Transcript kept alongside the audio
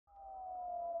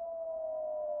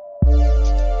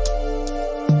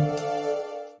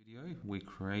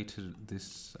created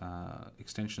this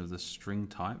extension of the string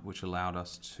type, which allowed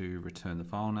us to return the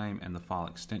file name and the file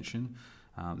extension.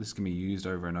 This can be used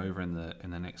over and over in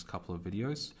the next couple of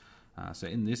videos. So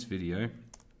in this video,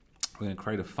 we're going to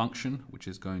create a function which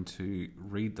is going to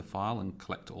read the file and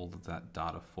collect all of that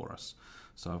data for us.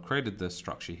 So I've created the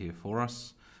structure here for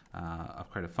us. I've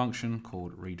created a function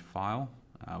called readFile.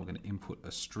 We're going to input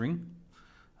a string,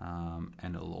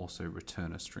 and it'll also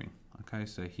return a string. Okay,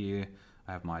 so here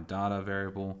I have my data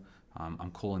variable.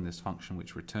 I'm calling this function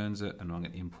which returns it, and I'm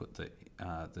going to input the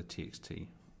txt,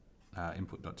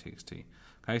 input.txt.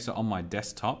 Okay, so on my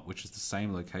desktop, which is the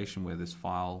same location where this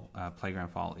file, playground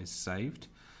file, is saved,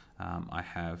 I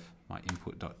have my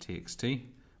input.txt,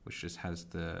 which just has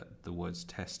the words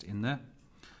test in there,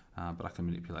 but I can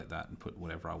manipulate that and put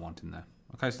whatever I want in there.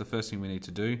 Okay, so the first thing we need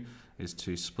to do is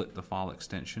to split the file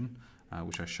extension,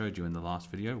 which I showed you in the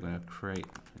last video. We're going to create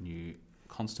a new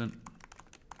constant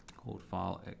called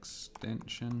file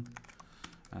extension,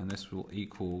 and this will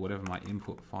equal whatever my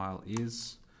input file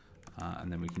is,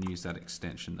 and then we can use that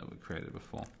extension that we created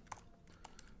before.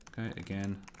 Okay,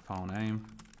 again, file name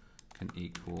can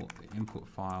equal the input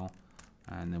file,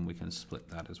 and then we can split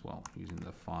that as well using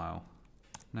the file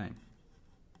name.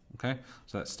 Okay,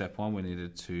 so that's step one. We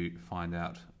needed to find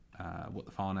out what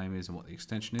the file name is and what the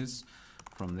extension is.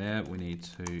 From there, we need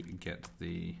to get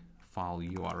the file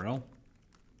URL.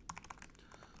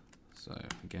 So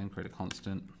again, create a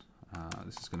constant.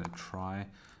 This is going to try.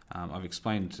 I've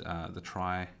explained the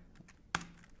try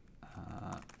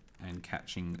and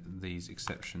catching these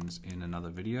exceptions in another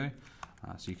video,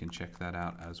 so you can check that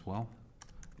out as well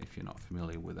if you're not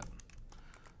familiar with it.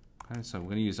 Okay, so we're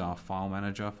going to use our file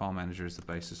manager. File manager is the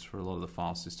basis for a lot of the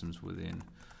file systems within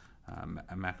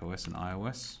Mac OS and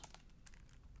iOS.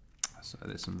 So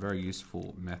there's some very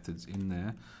useful methods in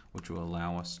there which will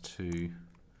allow us to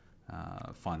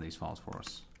find these files for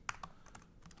us.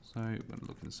 So we're going to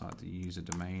look inside the user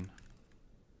domain.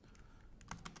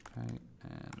 Okay,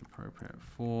 and appropriate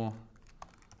for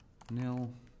nil,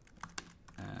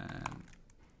 and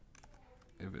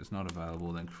if it's not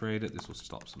available, then create it. This will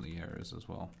stop some of the errors as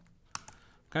well.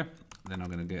 Okay, then I'm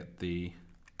going to get the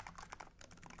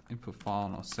input file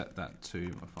and I'll set that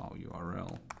to my file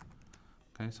URL.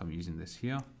 Okay, so I'm using this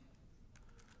here.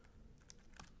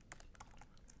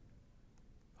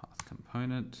 Path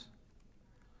component,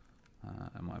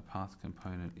 and my path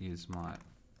component is my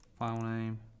file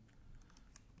name,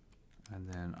 and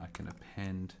then I can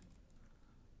append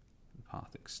the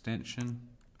path extension,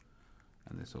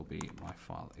 and this will be my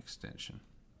file extension.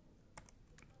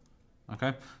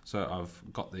 Okay, so I've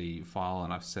got the file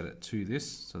and I've set it to this.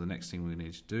 So the next thing we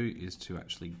need to do is to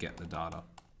actually get the data.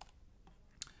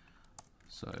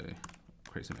 So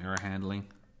create some error handling,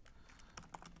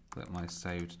 let my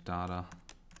saved data,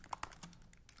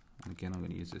 and again I'm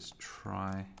going to use this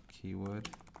try keyword,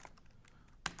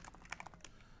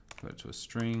 convert it to a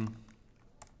string.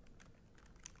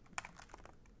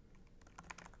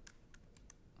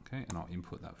 Okay, and I'll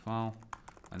input that file,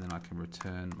 and then I can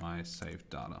return my saved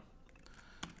data.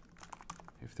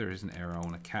 If there is an error, I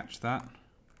want to catch that,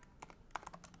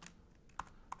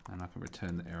 and I can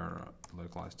return the error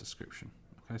localized description.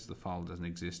 Okay, so the file doesn't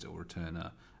exist, it will return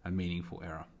a meaningful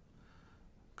error.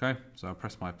 Okay, so I'll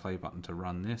press my play button to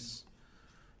run this,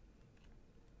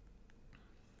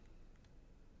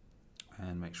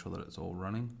 and make sure that it's all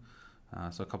running.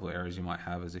 So a couple of errors you might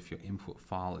have is if your input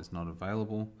file is not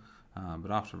available,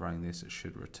 but after running this, it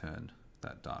should return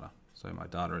that data. So my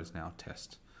data is now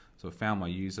test. So I found my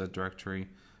user directory.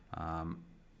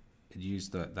 It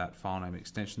used that file name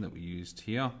extension that we used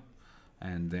here,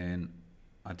 and then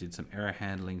I did some error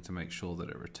handling to make sure that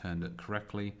it returned it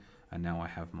correctly, and now I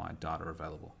have my data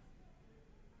available.